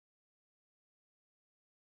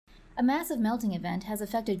A massive melting event has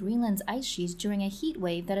affected Greenland's ice sheet during a heat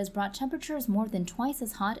wave that has brought temperatures more than twice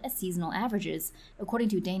as hot as seasonal averages, according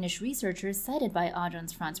to Danish researchers cited by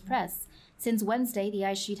Agence France Presse. Since Wednesday, the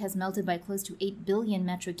ice sheet has melted by close to 8 billion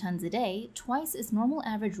metric tons a day, twice its normal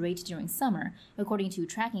average rate during summer, according to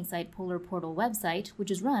tracking site Polar Portal website, which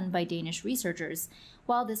is run by Danish researchers.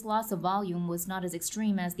 While this loss of volume was not as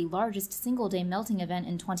extreme as the largest single-day melting event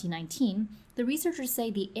in 2019, the researchers say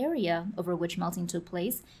the area over which melting took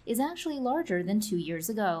place is actually larger than 2 years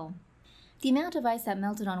ago. The amount of ice that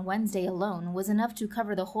melted on Wednesday alone was enough to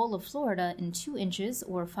cover the whole of Florida in 2 inches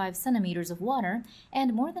or 5 centimeters of water,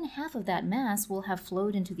 and more than half of that mass will have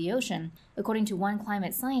flowed into the ocean, according to one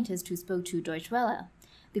climate scientist who spoke to Deutsche Welle.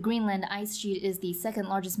 The Greenland ice sheet is the second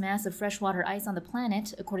largest mass of freshwater ice on the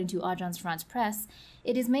planet, according to Agence France Presse.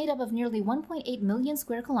 It is made up of nearly 1.8 million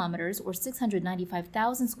square kilometers or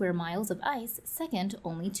 695,000 square miles of ice, second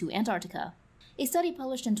only to Antarctica. A study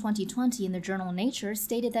published in 2020 in the journal Nature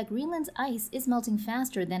stated that Greenland's ice is melting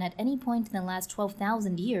faster than at any point in the last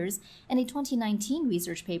 12,000 years, and a 2019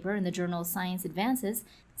 research paper in the journal Science Advances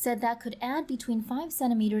said that could add between 5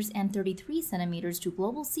 centimeters and 33 centimeters to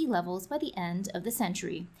global sea levels by the end of the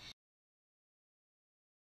century.